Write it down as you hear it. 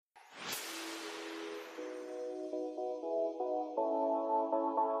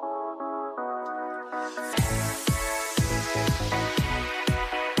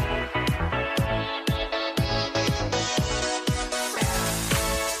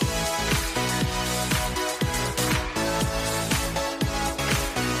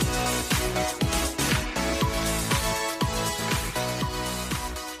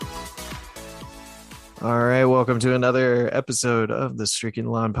All right, welcome to another episode of the Streaking the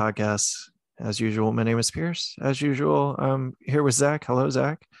Lawn podcast. As usual, my name is Pierce. As usual, I'm here with Zach. Hello,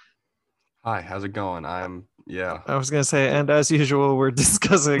 Zach. Hi, how's it going? I was gonna say, and as usual, we're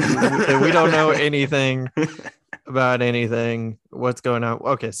discussing that we don't know anything about anything. What's going on?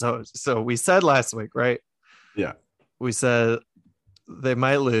 Okay, so we said last week, right? Yeah. We said they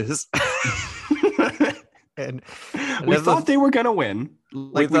might lose, and we thought they were gonna win.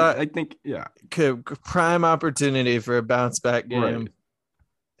 I think, yeah, prime opportunity for a bounce back game. Right.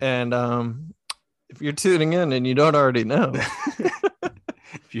 And if you're tuning in and you don't already know,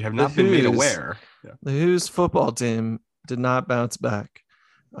 if you have not been made aware, the Who's football team did not bounce back.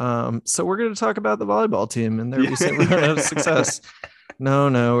 So we're going to talk about the volleyball team and their recent run of success. No,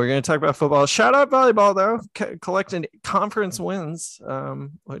 we're going to talk about football. Shout out volleyball though, collecting conference wins,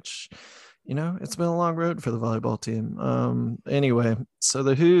 which, you know, it's been a long road for the volleyball team. Anyway, so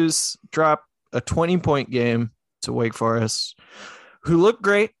the Who's dropped a 20-point game to Wake Forest, who look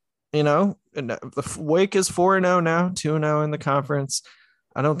great. You know, and the Wake is 4-0 now, 2-0 in the conference.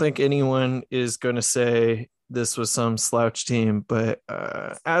 I don't think anyone is going to say this was some slouch team, but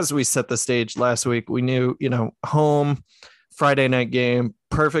as we set the stage last week, we knew, you know, home Friday night game,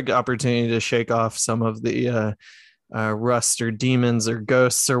 perfect opportunity to shake off some of the rust or demons or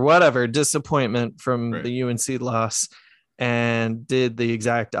ghosts or whatever disappointment from the UNC loss, and did the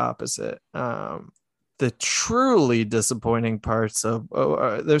exact opposite. The truly disappointing parts of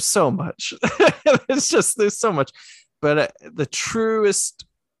there's so much. There's so much, but the truest,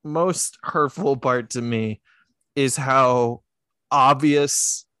 most hurtful part to me is how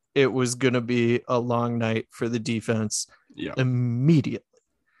obvious it was going to be a long night for the defense. Yeah, immediately.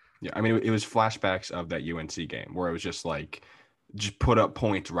 Yeah, I mean, it was flashbacks of that UNC game where it was just put up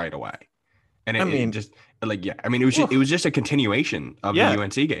points right away. And it was just a continuation of the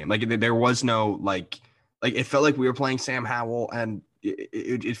UNC game. Like there was no like it felt like we were playing Sam Howell, and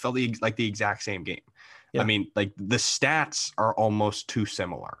it felt like the exact same game. Yeah. I mean, like the stats are almost too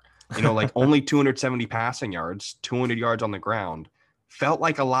similar. You know, like only 270 passing yards, 200 yards on the ground. Felt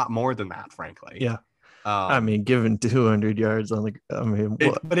like a lot more than that, frankly. Yeah. I mean, given 200 yards on the,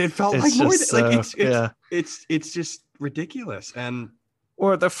 but it felt like more than it's just ridiculous. And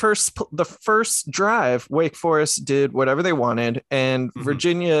or the first drive, Wake Forest did whatever they wanted, and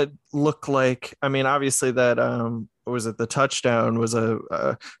Virginia looked like, I mean, obviously that was it, the touchdown was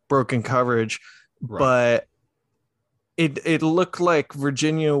a broken coverage, but it looked like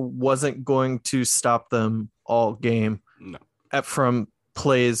Virginia wasn't going to stop them all game. No. From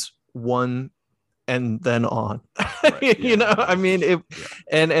plays one and then on. You know, I mean,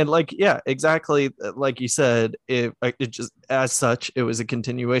 and like, exactly like you said, it just, as such, it was a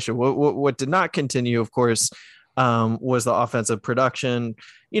continuation. What did not continue, of course, was the offensive production,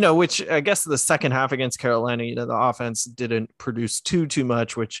 you know, which I guess the second half against Carolina, you know, the offense didn't produce too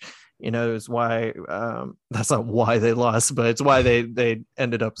much, which, you know, is why that's not why they lost, but it's why they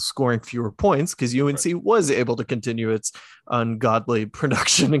ended up scoring fewer points, because UNC was able to continue its ungodly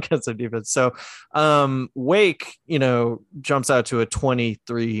production against their defense. So Wake, you know, jumps out to a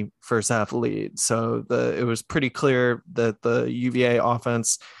 23 first half lead. So it was pretty clear that the UVA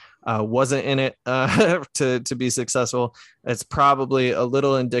offense wasn't in it to be successful. It's probably a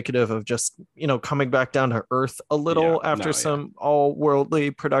little indicative of just, you know, coming back down to earth a little after some all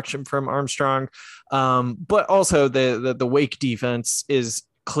worldly production from Armstrong. But also the Wake defense is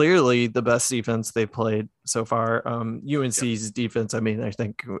clearly the best defense they've played so far. UNC's defense, I mean, I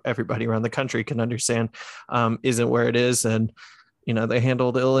think everybody around the country can understand, isn't where it is. And you know, they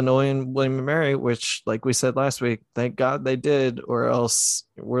handled Illinois and William & Mary, which, like we said last week, thank God they did, or else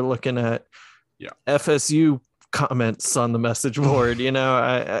we're looking at FSU comments on the message board. You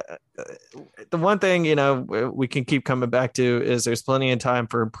know, the one thing, you know, we can keep coming back to is there's plenty of time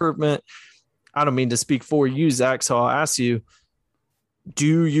for improvement. I don't mean to speak for you, Zach, so I'll ask you,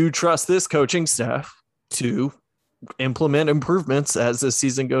 do you trust this coaching staff to implement improvements as the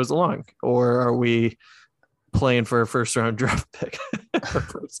season goes along, or are we playing for a first round draft pick?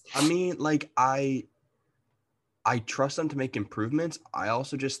 I mean, like I trust them to make improvements. I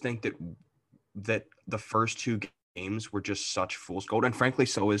also just think that the first two games were just such fool's gold, and frankly,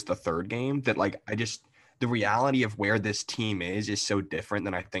 so is the third game. That like the reality of where this team is so different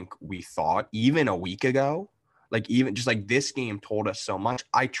than I think we thought even a week ago. Like even just like this game told us so much.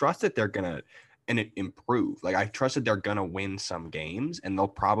 I trust that they're gonna improve. Like I trust that they're gonna win some games, and they'll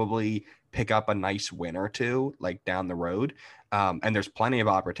probably pick up a nice win or two like down the road. And there's plenty of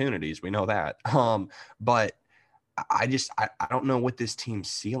opportunities. We know that. But I don't know what this team's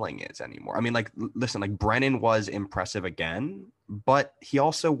ceiling is anymore. I mean, like, listen, like Brennan was impressive again, but he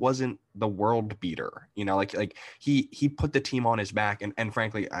also wasn't the world beater, like he put the team on his back. And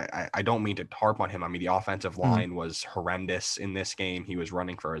frankly, I don't mean to harp on him. I mean, the offensive line was horrendous in this game. He was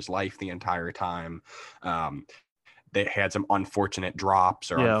running for his life the entire time. They had some unfortunate drops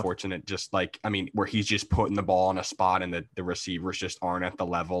or unfortunate, just like, I mean, where he's just putting the ball in a spot and the receivers just aren't at the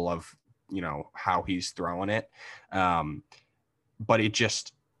level of, how he's throwing it. But it's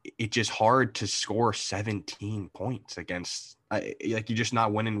just hard to score 17 points against, like, you're just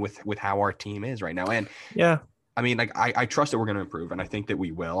not winning with how our team is right now. And yeah, I mean, like, I trust that we're going to improve, and I think that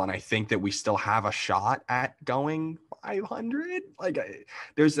we will. And I think that we still have a shot at going 500. Like,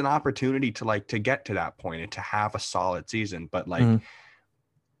 there's an opportunity to get to that point and to have a solid season. But like,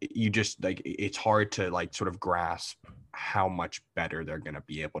 you just, like, it's hard to like sort of grasp how much better they're going to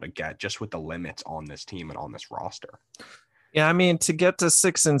be able to get just with the limits on this team and on this roster. Yeah, I mean, to get to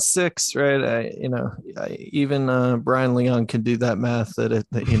 6-6, right? Even Brian Leon can do that math. That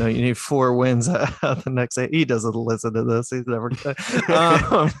you need 4 wins the next day. He doesn't listen to this. He's never.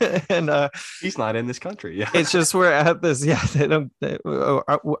 And he's not in this country. Yeah, it's just we're at this. Yeah,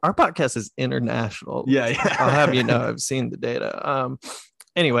 our podcast is international. Yeah. I'll have you know, I've seen the data.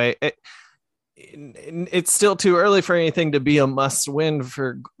 Anyway. It's still too early for anything to be a must win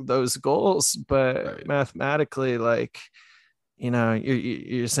for those goals, but mathematically, like,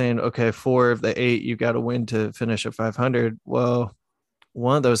 you're saying, okay, 4 of the 8 you got to win to finish at 500. Well,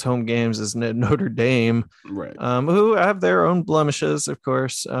 one of those home games is Notre Dame, right? Who have their own blemishes, of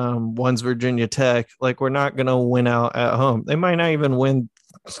course. One's Virginia Tech. Like, we're not going to win out at home. They might not even win.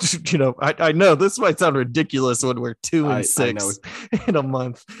 I know this might sound ridiculous when we're 2-6 in a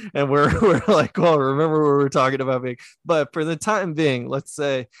month, and we're like, well, remember what we were talking about being. But for the time being, let's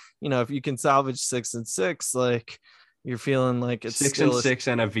say, if you can salvage 6-6, like, you're feeling like it's 6-6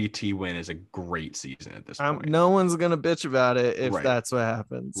 and a VT win is a great season at this point. No one's gonna bitch about it if that's what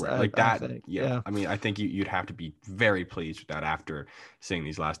happens. Right. Like that. Yeah. I mean, I think you'd have to be very pleased with that after seeing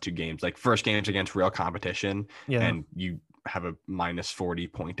these last 2 games. Like, first games against real competition, and you have a minus 40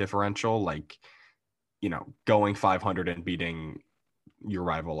 point differential. Like, going 500 and beating your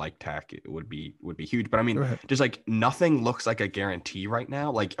rival like Tech, it would be huge. But I mean, just like, nothing looks like a guarantee right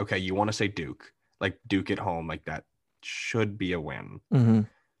now. Like, okay, you want to say Duke at home, like that should be a win,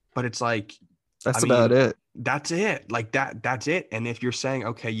 but it's like, that's about it. That's it. Like that's it. And if you're saying,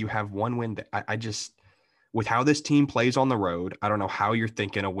 okay, you have 1 win, I just, with how this team plays on the road, I don't know how you're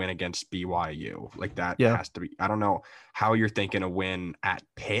thinking a win against BYU. Like, that has to be, I don't know how you're thinking a win at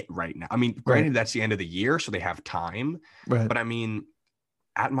Pitt right now. I mean, granted, that's the end of the year, so they have time, but I mean,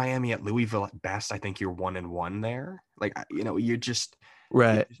 at Miami, at Louisville, at best, I think you're 1-1 there. Like, you're just,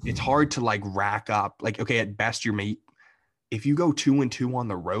 it's hard to like rack up. Like, okay, at best if you go 2-2 on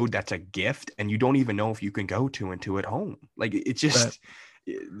the road, that's a gift, and you don't even know if you can go 2-2 at home. Like, it's just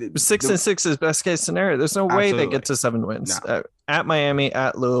 6-6 is best case scenario. There's no way they get to 7 wins. No. At Miami,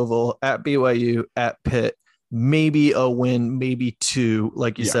 at Louisville, at BYU, at Pitt. Maybe a win, maybe 2.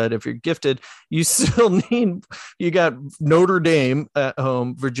 Like you said, if you're gifted, you still you got Notre Dame at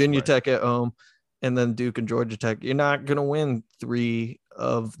home, Virginia Tech at home, and then Duke and Georgia Tech. You're not going to win 3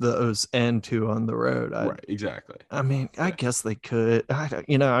 of those and 2 on the road. Exactly. I mean, I guess they could.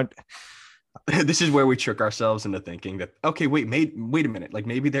 This is where we trick ourselves into thinking that, okay, wait a minute, like,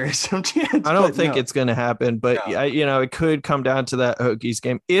 maybe there is some chance. I don't think it's going to happen, but it could come down to that Hokies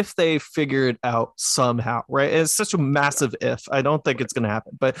game if they figure it out somehow, right? It's such a massive if. I don't think it's going to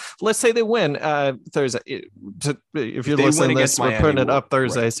happen, but let's say they win Thursday. If you're listening to this, we're putting it up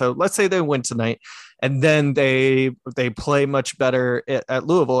Thursday, so let's say they win tonight, and then they play much better at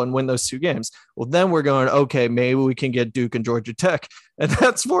Louisville and win those 2 games. Well, then we're going, okay, maybe we can get Duke and Georgia Tech, and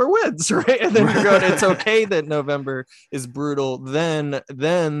that's 4 wins, right? And then we're going, it's okay that November is brutal. Then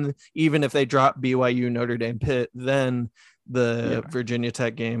even if they drop BYU, Notre Dame, Pitt, then the Virginia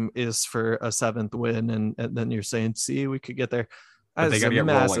Tech game is for a 7th win, and then you're saying, see, we could get there. That's a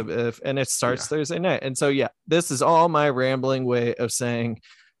massive if, and it starts Thursday night. And so, this is all my rambling way of saying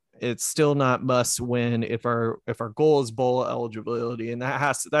it's still not must win if our goal is bowl eligibility, and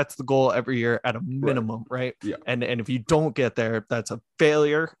that's the goal every year at a minimum, right? And if you don't get there, that's a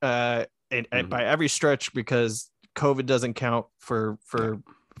failure, and by every stretch, because COVID doesn't count for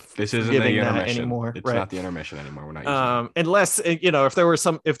this isn't the intermission anymore. It's not the intermission anymore. We're not using unless if there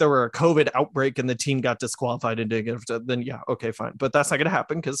were a COVID outbreak and the team got disqualified and didn't get, then okay, fine. But that's not going to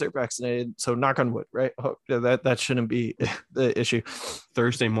happen because they're vaccinated. So knock on wood, right? That shouldn't be the issue.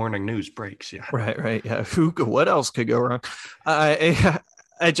 Thursday morning news breaks. Yeah. Right. Yeah. What else could go wrong?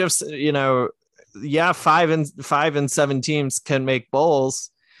 I just 5 and 7 teams can make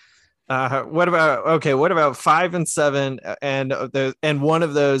bowls. What about 5-7, and one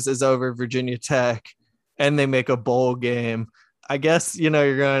of those is over Virginia Tech, and they make a bowl game? I guess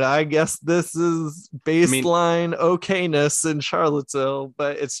I guess this is baseline okayness in Charlottesville,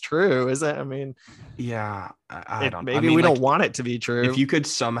 but it's true, is it? I mean, yeah, I don't. Maybe I mean, we like, don't want it to be true. If you could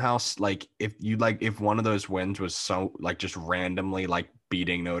somehow if one of those wins was so like just randomly like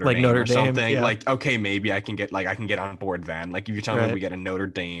beating Notre Dame or something, yeah. like okay, maybe I can get on board then. Like if you're telling me we get a Notre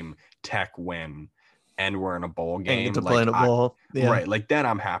Dame Tech win and we're in a bowl game, and get to play in a bowl, right? Like then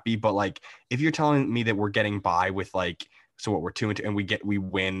I'm happy. But like if you're telling me that we're getting by with like, so what, we're 2-2 and we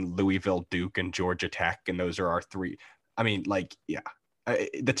win Louisville, Duke, and Georgia Tech, and those are our three. I mean, like, yeah,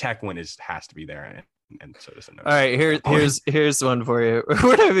 the Tech win has to be there. And so does Notre Dame. All right, here's one for you.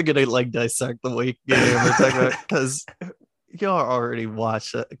 We're not even gonna like dissect the week game because y'all already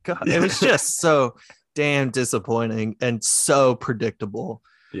watched it. God, it was just so damn disappointing and so predictable.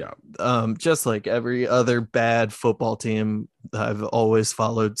 Yeah. Just like every other bad football team I've always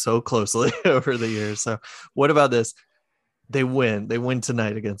followed so closely over the years. So what about this? They win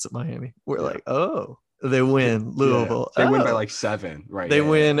tonight against Miami. We're like, oh. They win Louisville. They win by like 7, right? They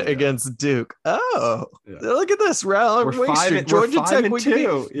win against Duke. Oh, look at this. We're 5 Georgia Tech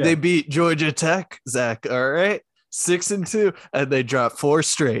 2. They beat Georgia Tech, Zach. All right. 6-2, and they drop 4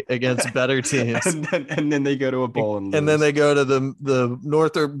 straight against better teams. and then they go to a bowl and lose. And then they go to the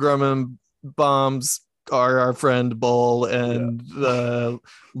Northrop Grumman Bombs, our friend bowl, and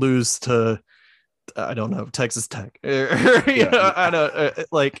lose to, I don't know, Texas Tech. I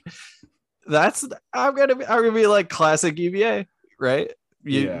don't like. I'm gonna be like classic UVA, right?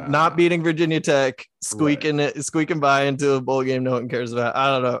 Not beating Virginia Tech, squeaking by into a bowl game no one cares about. I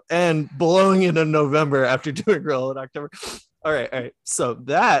don't know, and blowing it in November after doing well in October. All right. So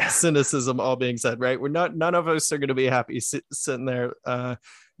that cynicism all being said, right? None of us are going to be happy sitting there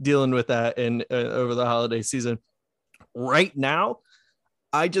dealing with that in over the holiday season. Right now,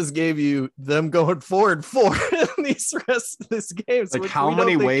 I just gave you them going 4-4 in these rest of this games. Like, how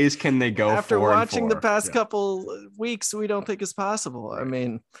many ways can they go after watching the past couple weeks? We don't think it's possible. I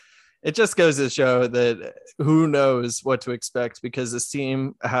mean, it just goes to show that who knows what to expect, because this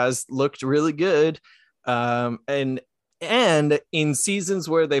team has looked really good. And in seasons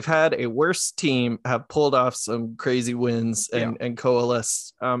where they've had a worse team, have pulled off some crazy wins and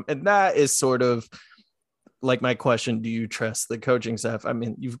coalesced. And that is sort of like my question: do you trust the coaching staff? I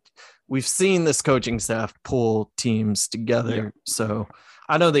mean, we've seen this coaching staff pull teams together, so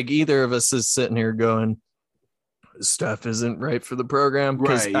I don't think either of us is sitting here going, stuff isn't right for the program,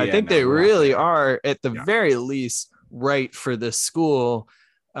 because I think they really are, at the very least, right for this school.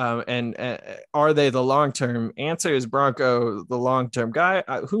 And are they the long-term answer? Is Bronco the long-term guy?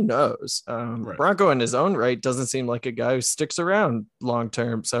 Who knows? Bronco in his own right doesn't seem like a guy who sticks around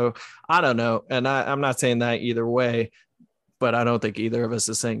long-term. So I don't know. And I'm not saying that either way, but I don't think either of us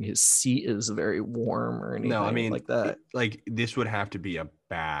is saying his seat is very warm or anything. No, I mean, like that. Like, this would have to be a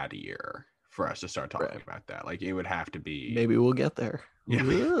bad year for us to start talking about that. Like, it would have to be. Maybe we'll get there.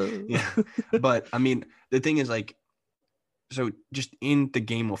 Yeah. But I mean, the thing is, like, so just in the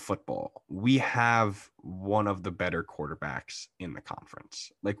game of football, we have one of the better quarterbacks in the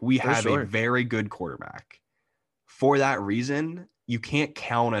conference. Like, we have a very good quarterback. For that reason, you can't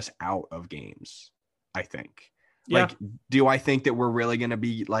count us out of games, I think. Yeah. Like, do I think that we're really going to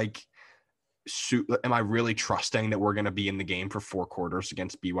be like, am I really trusting that we're going to be in the game for 4 quarters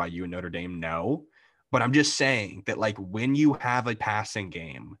against BYU and Notre Dame? No. But I'm just saying that, like, when you have a passing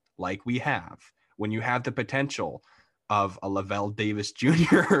game like we have, when you have the potential of a Lavelle Davis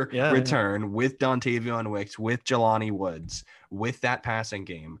Jr. return with Dontavion Wicks, with Jelani Woods, with that passing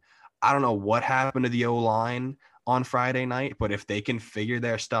game, I don't know what happened to the O-line on Friday night, but if they can figure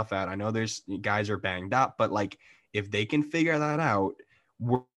their stuff out, I know there's guys are banged up, but like, if they can figure that out,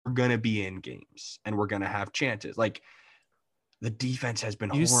 we're going to be in games and we're going to have chances. Like, the defense has been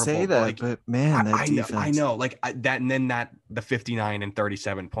horrible. You say that, like, but man, that defense. I know. Like, that, and then the 59 and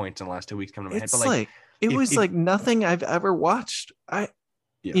 37 points in the last 2 weeks come to my head. But like it was like nothing I've ever watched.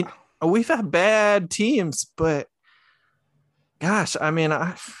 We've had bad teams, but gosh, I mean,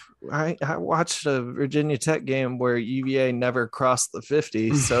 I watched a Virginia Tech game where UVA never crossed the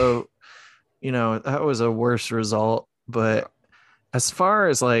 50, so that was a worse result. But as far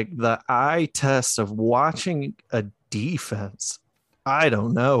as like the eye test of watching a defense, I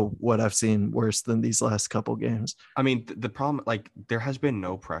don't know what I've seen worse than these last couple games. I mean, the problem, like, there has been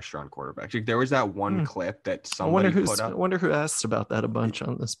no pressure on quarterbacks. Like, there was that one clip that somebody put up. I wonder who asked about that a bunch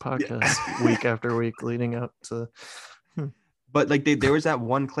on this podcast week after week leading up to. But like, there was that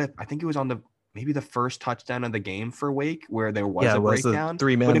one clip. I think it was on maybe the first touchdown of the game for Wake where there was a it was breakdown. a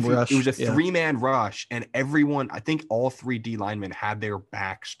 3-man rush. It was a 3-man rush, and everyone, I think all 3 D linemen had their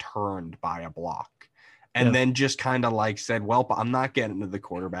backs turned by a block. And then just kind of like said, well, I'm not getting to the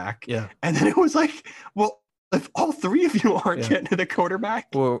quarterback. Yeah. And then it was like, well, if all 3 of you aren't getting to the quarterback.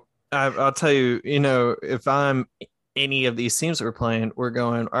 Well, I'll tell you, if I'm any of these teams we're playing, we're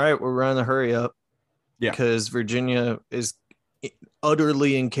going, all right, we're running the hurry up. Yeah. Because Virginia is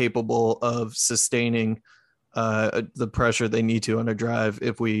utterly incapable of sustaining the pressure they need to on a drive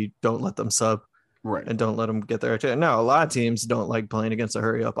if we don't let them sub. Right. And don't let them get there. Now, a lot of teams don't like playing against a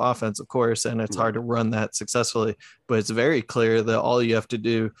hurry up offense, of course, and it's hard to run that successfully. But it's very clear that all you have to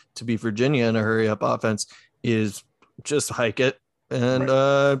do to beat Virginia in a hurry up offense is just hike it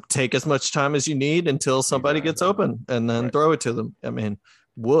and take as much time as you need until somebody gets open and then throw it to them. I mean,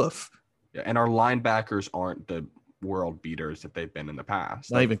 woof. Yeah, and our linebackers aren't the world beaters that they've been in the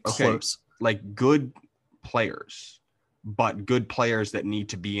past. Not even close. Like good players. But good players that need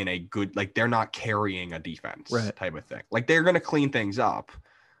to be in a good, like they're not carrying a defense type of thing. Like they're going to clean things up,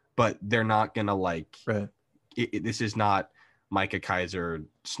 but they're not going to like, this is not Micah Kaiser,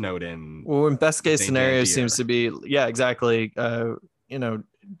 Snowden. Well, in best case scenario seems to be, exactly.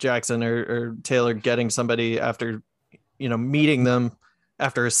 Jackson or Taylor getting somebody after, meeting them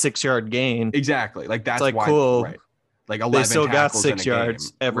after a 6-yard gain. Exactly. Like that's like why, cool. Right. Like 11 they still got 6 game.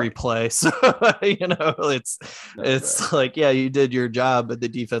 yards every play. So, it's like, you did your job, but the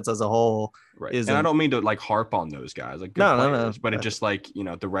defense as a whole isn't. And I don't mean to like harp on those guys, like good players, but it just like,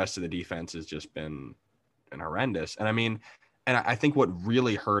 the rest of the defense has just been horrendous. And I mean, and I think what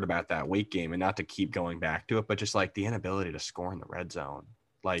really hurt about that Wake game, and not to keep going back to it, but just like the inability to score in the red zone.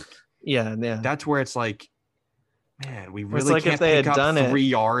 Like, that's where it's like, man, we really can't pick up 3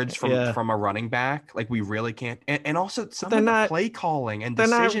 yards from a running back. Like we really can't. And also some of the play calling and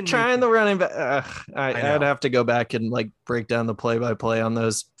decision. They're not trying the running back. I'd have to go back and like break down the play by play on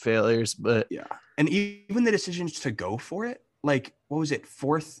those failures. But and even the decisions to go for it. Like what was it?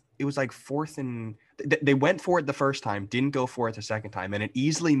 It was like fourth and they went for it the first time, didn't go for it the second time, and it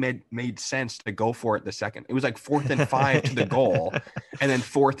easily made sense to go for it the second. It was like 4th and 5 to the goal, and then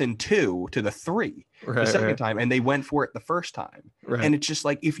 4th and 2 to the 3 the second time, and they went for it the first time. And it's just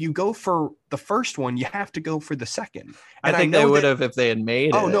like if you go for the first one, you have to go for the second. And I think they would have if they had made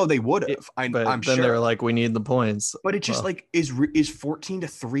it. Oh no, they would have. I'm sure. Then they're like, we need the points. But it's just like is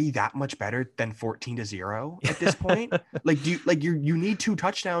 14-3 that much better than 14-0 at this point? Like you need 2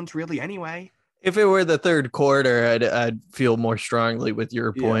 touchdowns really anyway. If it were the third quarter, I'd feel more strongly with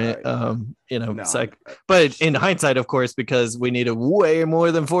your point. But in hindsight, of course, because we needed way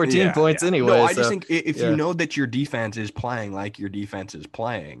more than 14 points anyway. No, I just think if you know that your defense is playing like your defense is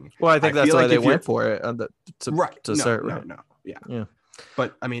playing. Well, I think that's why they went for it to start. Yeah.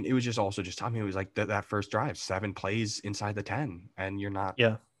 But I mean, it was just it was like that first drive, 7 plays inside the 10, and you're not.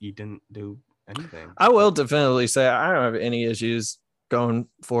 Yeah. You didn't do anything. I will definitively say I don't have any issues going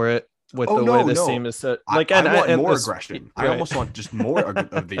for it. With the way this team is set, like I want more aggression. I almost want just more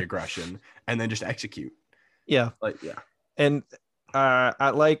of the aggression, and then just execute. Yeah, and I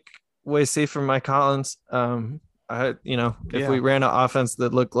like what I see from Mike Collins. If we ran an offense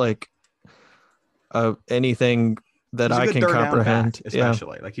that looked like anything that I can comprehend, back,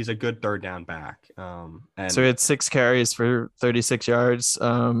 especially like he's a good third down back. And so he had 6 carries for 36 yards.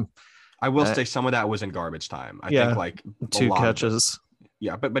 I will say some of that was in garbage time. I think like 2 catches.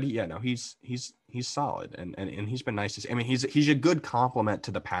 Yeah, but he's solid and he's been nice to see. I mean, he's a good complement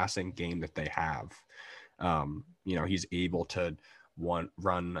to the passing game that they have. He's able to run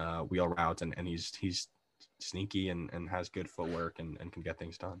wheel routes and he's sneaky and has good footwork and can get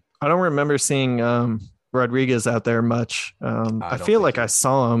things done. I don't remember seeing Rodriguez out there much. I feel like I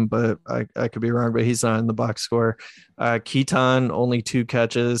saw him, but I could be wrong. But he's not in the box score. Keaton only 2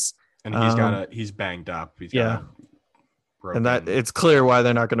 catches, and he's banged up. And that it's clear why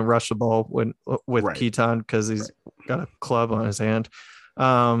they're not going to rush the ball with Keaton because he's got a club on his hand.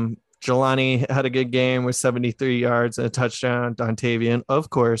 Jelani had a good game with 73 yards and a touchdown. Dontavian, of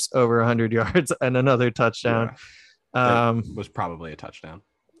course, over 100 yards and another touchdown. That was probably a touchdown.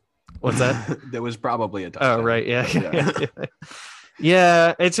 What's that? That was probably a touchdown. Oh, right. Yeah.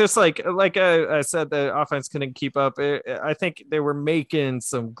 Yeah, it's just like I said, the offense couldn't keep up. I think they were making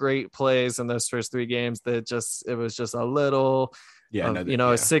some great plays in those first 3 games. It was just a little,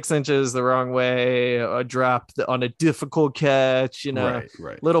 6 inches the wrong way, a drop on a difficult catch,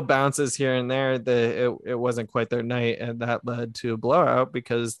 little bounces here and there. It wasn't quite their night, and that led to a blowout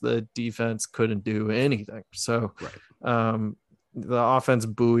because the defense couldn't do anything. So, the offense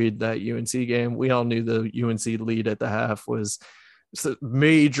buoyed that UNC game. We all knew the UNC lead at the half was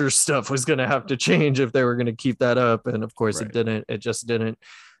major stuff was going to have to change if they were going to keep that up. And of course it didn't. It just didn't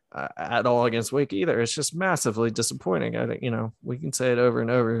at all against Wake either. It's just massively disappointing. I think, we can say it over and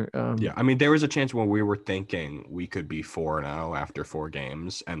over. Yeah. I mean, there was a chance when we were thinking we could be 4-0 after 4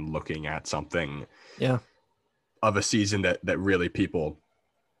 games and looking at something of a season that really people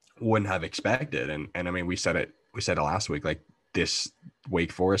wouldn't have expected. And I mean, we said it last week, like this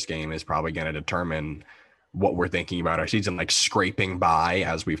Wake Forest game is probably going to determine what we're thinking about our season, like scraping by,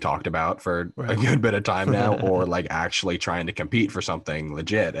 as we've talked about for a good bit of time now, or like actually trying to compete for something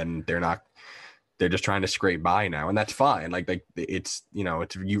legit. And they're just trying to scrape by now. And that's fine. Like it's,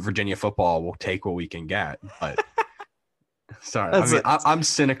 it's Virginia football. We'll take what we can get, but sorry. I'm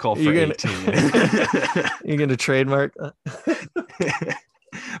cynical for 18. You're going to trademark.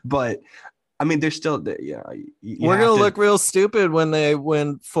 But I mean, there's still, we're going to look real stupid when they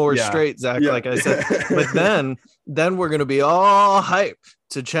win 4 straight, Zach, like I said. But then we're going to be all hype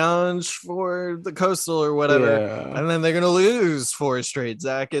to challenge for the Coastal or whatever. Yeah. And then they're going to lose 4 straight,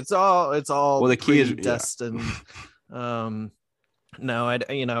 Zach. It's all well, the key is destined. No,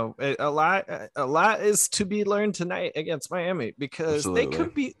 a lot is to be learned tonight against Miami, because they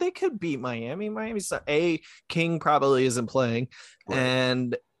could beat Miami. Miami's King probably isn't playing. Right.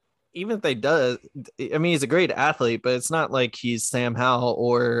 And even if they does, I mean, he's a great athlete, but it's not like he's Sam Howell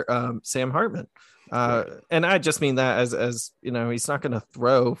or Sam Hartman. And I just mean that as he's not going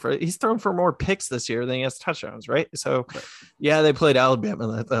to he's thrown for more picks this year than he has touchdowns, right? So yeah, they played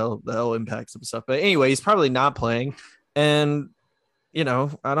Alabama. That'll impact some stuff. But anyway, he's probably not playing. And I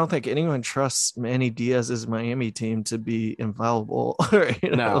don't think anyone trusts Manny Diaz's Miami team to be infallible.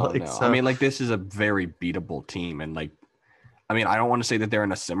 No. So. I mean, like, this is a very beatable team. And like, I mean, I don't want to say that they're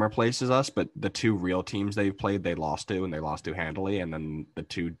in a similar place as us, but the 2 real teams they've played, they lost to, and they lost to handily. And then the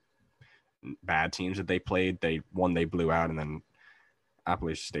 2 bad teams that they played, they blew out, and then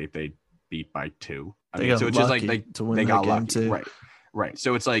Appalachian State they beat by 2. I mean, so it's just like they got lucky too. Right.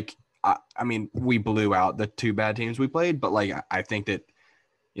 So it's like, I mean, we blew out the 2 bad teams we played, but like I think that,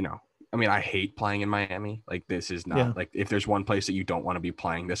 I mean, I hate playing in Miami. Like, this is not like, if there's one place that you don't want to be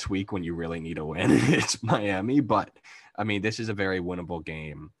playing this week when you really need a win, it's Miami. But I mean, this is a very winnable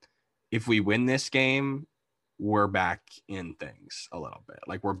game. If we win this game, we're back in things a little bit.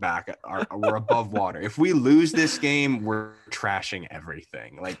 Like, we're back we're above water. If we lose this game, we're trashing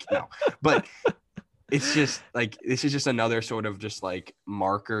everything. Like, no, but it's just like, this is just another sort of just like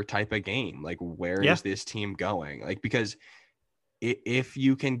marker type of game. Like, where is this team going? Like, because if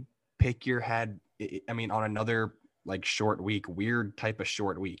you can pick your head, I mean, on another like short week, weird type of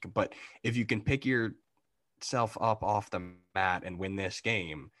short week, but if you can pick yourself up off the mat and win this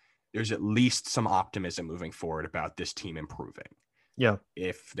game, there's at least some optimism moving forward about this team improving. Yeah.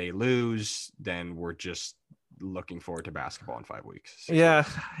 If they lose, then we're just looking forward to basketball in 5 weeks. Yeah.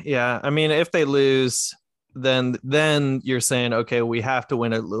 I mean, if they lose, then you're saying, okay, we have to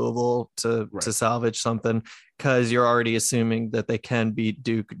win at Louisville to salvage something, because you're already assuming that they can beat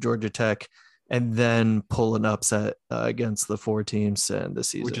Duke, Georgia Tech, and then pull an upset against the 4 teams to end the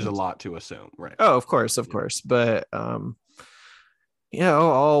season, which is a lot to assume, right? Oh, of course, but all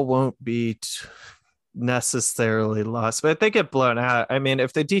won't be necessarily lost, but if they get blown out, I mean,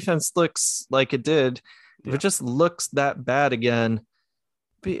 if the defense looks like it did, if it just looks that bad again,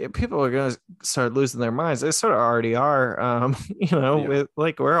 people are going to start losing their minds. They sort of already are. With,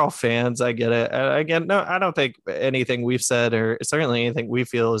 like, we're all fans. I get it. And again, no, I don't think anything we've said, or certainly anything we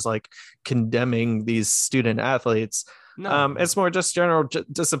feel, is like condemning these student athletes. No. It's more just general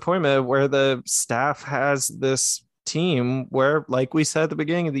disappointment where the staff has this team where, like we said at the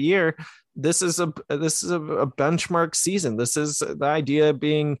beginning of the year, this is a benchmark season. This is the idea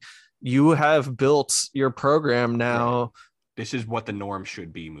being, you have built your program now. Right. This is what the norm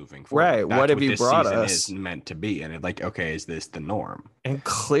should be moving forward. Right. What have you brought us? Is meant to be. And it's like, okay, is this the norm? And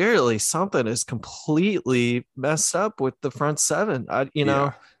clearly something is completely messed up with the front 7.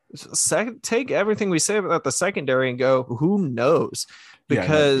 Take everything we say about the secondary and go, who knows?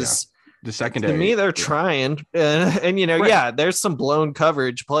 Because the secondary, to me, they're trying, and there's some blown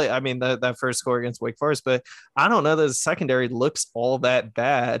coverage play. I mean, that first score against Wake Forest, but I don't know that the secondary looks all that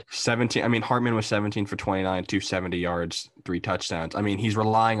bad. 17. I mean, Hartman was 17 for 29, 270 yards, 3 touchdowns. I mean, he's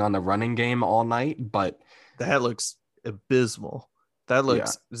relying on the running game all night, but that looks abysmal. That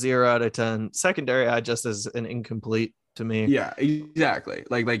looks 0 out of 10. Secondary, I just as an incomplete to me. Yeah, exactly.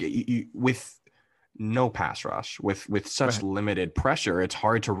 Like with no pass rush, with such limited pressure, it's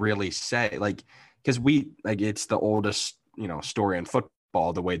hard to really say, like, because it's the oldest story in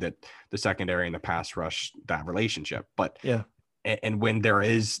football, the way that the secondary and the pass rush, that relationship. But And when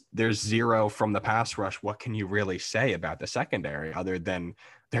there's zero from the pass rush, what can you really say about the secondary other than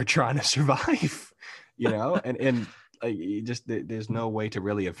they're trying to survive, and there's no way to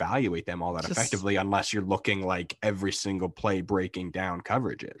really evaluate them all that effectively unless you're looking like every single play breaking down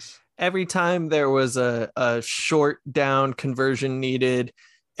coverages. Every time there was a short down conversion needed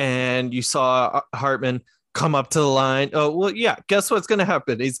and you saw Hartman come up to the line. Oh, well, yeah, guess what's going to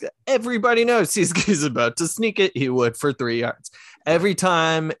happen? Everybody knows he's about to sneak it. He would for 3 yards. Every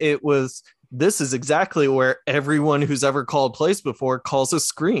time it was, this is exactly where everyone who's ever called plays before calls a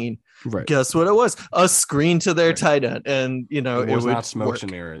screen. Right. Guess what it was? A screen to their tight end. And, it was would not smoke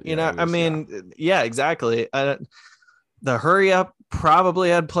and mirrors. Yeah, exactly. The hurry up probably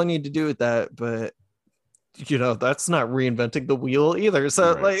had plenty to do with that, but that's not reinventing the wheel either.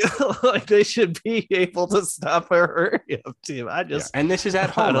 So like they should be able to stop a hurry up team. And this is at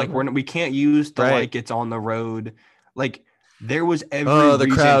home. Like we can't use the like it's on the road. Like there was the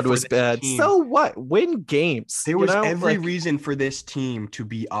crowd was bad. Team. So what? Win games. There was every reason for this team to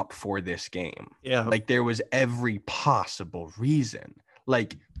be up for this game. Yeah. Like there was every possible reason.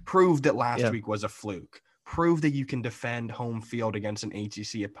 Like prove that last week was a fluke. Prove that you can defend home field against an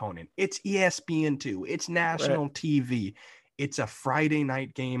ACC opponent. It's ESPN2. It's national TV. It's a Friday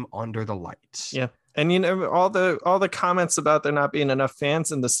night game under the lights. Yeah. And all the comments about there not being enough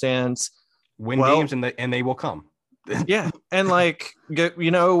fans in the stands. Win games and they will come. Yeah. And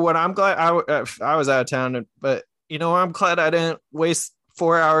what I'm glad I was out of town, but I'm glad I didn't waste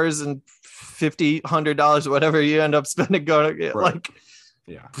 4 hours and $100, whatever you end up spending going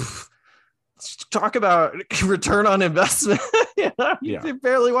talk about return on investment. You're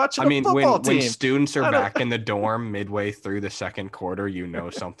barely watching a football team. When students are back in the dorm midway through the second quarter,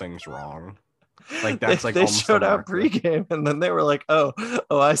 something's wrong. Like that's they showed up pregame and then they were like, oh,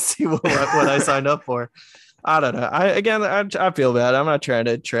 I see what I signed up for. I don't know. I feel bad. I'm not trying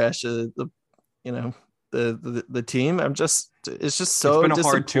to trash the team. It's just so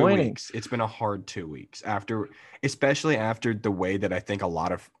disappointing. It's been a hard 2 weeks especially after the way that I think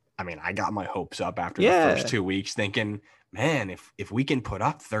I got my hopes up after the first 2 weeks thinking, man, if we can put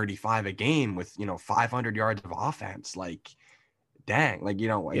up 35 a game with, 500 yards of offense, like, dang,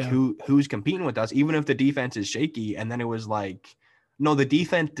 who's competing with us, even if the defense is shaky. And then it was like, no, the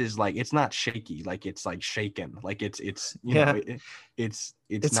defense is like, it's not shaky. Like it's like shaken. Like it's not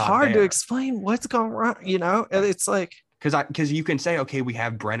hard there to explain what's going wrong, and it's like, because you can say, okay, we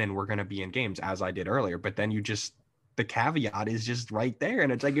have Brennan, we're going to be in games as I did earlier, but then the caveat is just right there.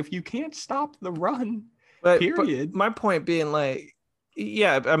 And it's like, if you can't stop the run, period. But my point being like,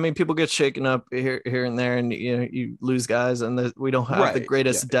 people get shaken up here and there and, you lose guys and we don't have the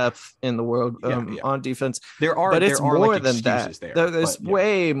greatest depth in the world on defense. But it's more than that. There's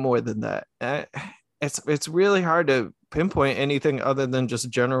way more than that. It's really hard to pinpoint anything other than just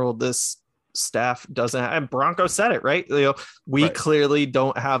general, this staff doesn't have, and Bronco said it, right? We clearly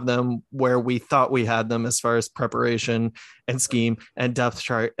don't have them where we thought we had them as far as preparation and scheme and depth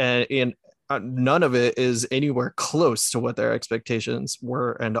chart, and none of it is anywhere close to what their expectations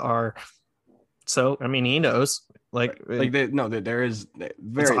were and are. So he knows, they're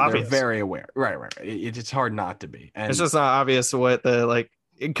very aware, right? It's hard not to be, and it's just not obvious what the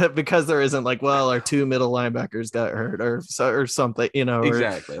because there isn't our 2 middle linebackers got hurt or something,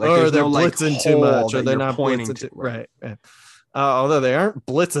 exactly. Or they're blitzing too much, or they're not blitzing too, right. Although they aren't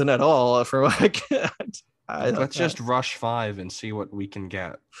blitzing at all from let's just rush 5 and see what we can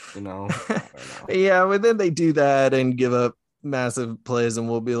get, Yeah, but then they do that and give up massive plays and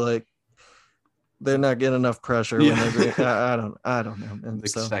we'll be like, they're not getting enough pressure when I don't know. And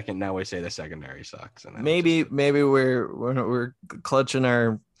second, now we say the secondary sucks. And maybe we're clutching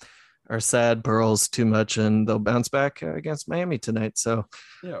our sad pearls too much, and they'll bounce back against Miami tonight. So,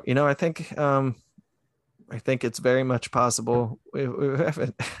 I think it's very much possible. We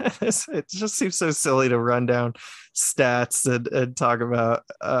haven't. It just seems so silly to run down stats and talk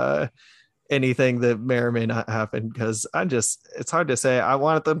about anything that may or may not happen, because it's hard to say. I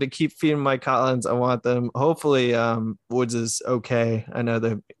want them to keep feeding Mike Collins. I want them, hopefully Woods is okay. I know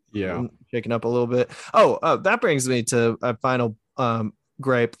they're shaking up a little bit. That brings me to a final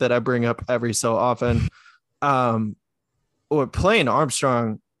gripe that I bring up every so often. Or playing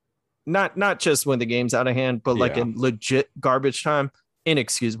Armstrong, not just when the game's out of hand, but in legit garbage time,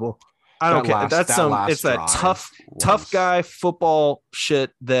 inexcusable. I don't care. It's that tough guy football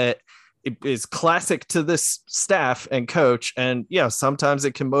shit that it is classic to this staff and coach. And sometimes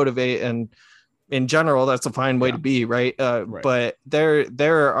it can motivate, and in general, that's a fine way to be, right? But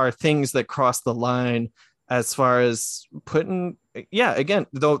there are things that cross the line as far as putting, again,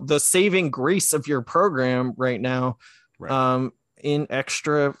 the saving grace of your program right now in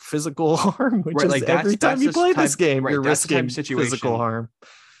extra physical harm, which Right, is like, every time you play this game, right, you're that's the type risking of situation. physical harm.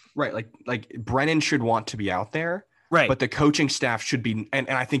 Right, like Brennan should want to be out there, Right. but the coaching staff should be, and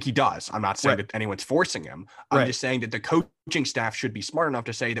I think he does. I'm not saying that anyone's forcing him. I'm just saying that the coaching staff should be smart enough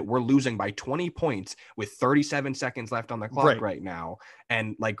to say that we're losing by 20 points with 37 seconds left on the clock right now.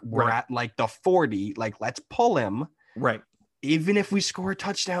 And like, we're at like the 40, like, let's pull him. Right. Even if we score a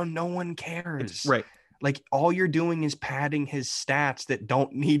touchdown, no one cares. Right. Like, all you're doing is padding his stats that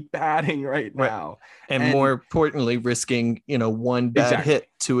don't need padding right now. And more importantly, risking, one bad hit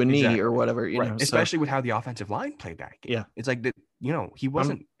to a knee or whatever, you know. Especially with how the offensive line played that game. Yeah. It's like that,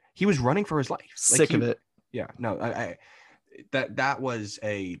 he was running for his life. Sick of it. Yeah. No, that was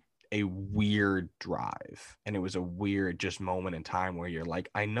a weird drive. And it was a weird just moment in time where you're like,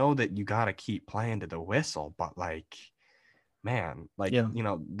 I know that you got to keep playing to the whistle, but like, man, like,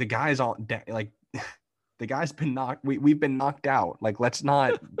 the guy's all like, the guy's been knocked. We've been knocked out. Like, let's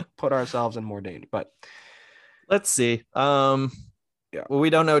not put ourselves in more danger. But let's see. Well, we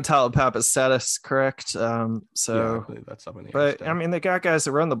don't know Talapapa's status, correct? So I believe that's something. But I mean, they got guys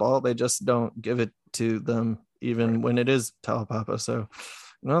that run the ball. They just don't give it to them, even when it is Talapapa. So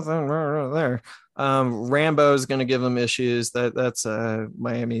nothing there. Rambo's going to give them issues. That's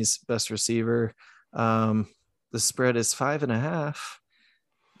Miami's best receiver. The spread is 5.5.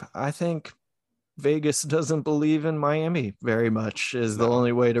 I think Vegas doesn't believe in Miami very much is the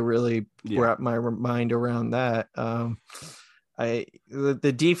only way to really wrap my mind around that.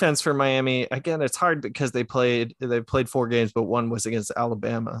 The defense for Miami, again, it's hard because they played 4 games, but one was against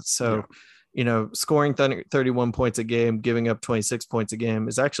Alabama. So, scoring 31 points a game, giving up 26 points a game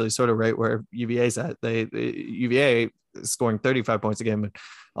is actually sort of right where UVA's at. UVA is scoring 35 points a game and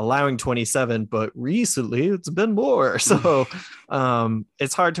allowing 27, but recently it's been more. So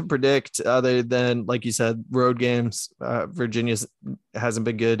it's hard to predict other than, like you said, road games. Virginia hasn't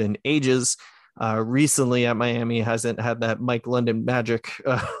been good in ages. Recently at Miami hasn't had that Mike London magic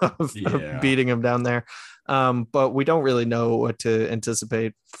of beating him down there. But we don't really know what to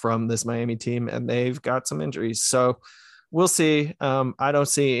anticipate from this Miami team, and they've got some injuries. So we'll see. I don't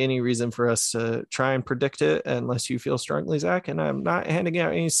see any reason for us to try and predict it unless you feel strongly, Zach, and I'm not handing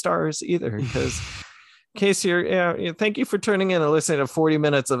out any stars either because in case thank you for tuning in and listening to 40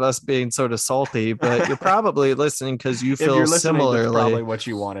 minutes of us being sort of salty, but you're probably listening because you feel similarly. That's probably what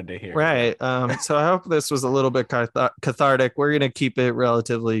you wanted to hear. Right. So I hope this was a little bit cathartic. We're going to keep it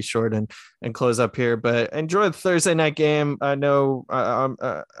relatively short and close up here, but enjoy the Thursday night game. I know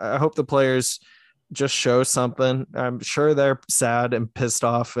I hope the players just show something. I'm sure they're sad and pissed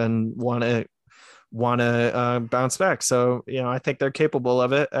off and want to bounce back. So, I think they're capable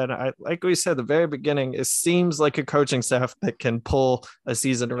of it. And I, like we said at the very beginning, it seems like a coaching staff that can pull a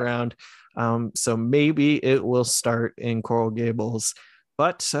season around. So maybe it will start in Coral Gables.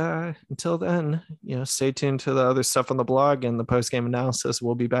 But until then, stay tuned to the other stuff on the blog and the post-game analysis.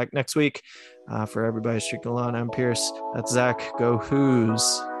 We'll be back next week. For everybody streaking along, I'm Pierce. That's Zach. Go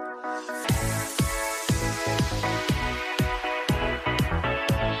Who's.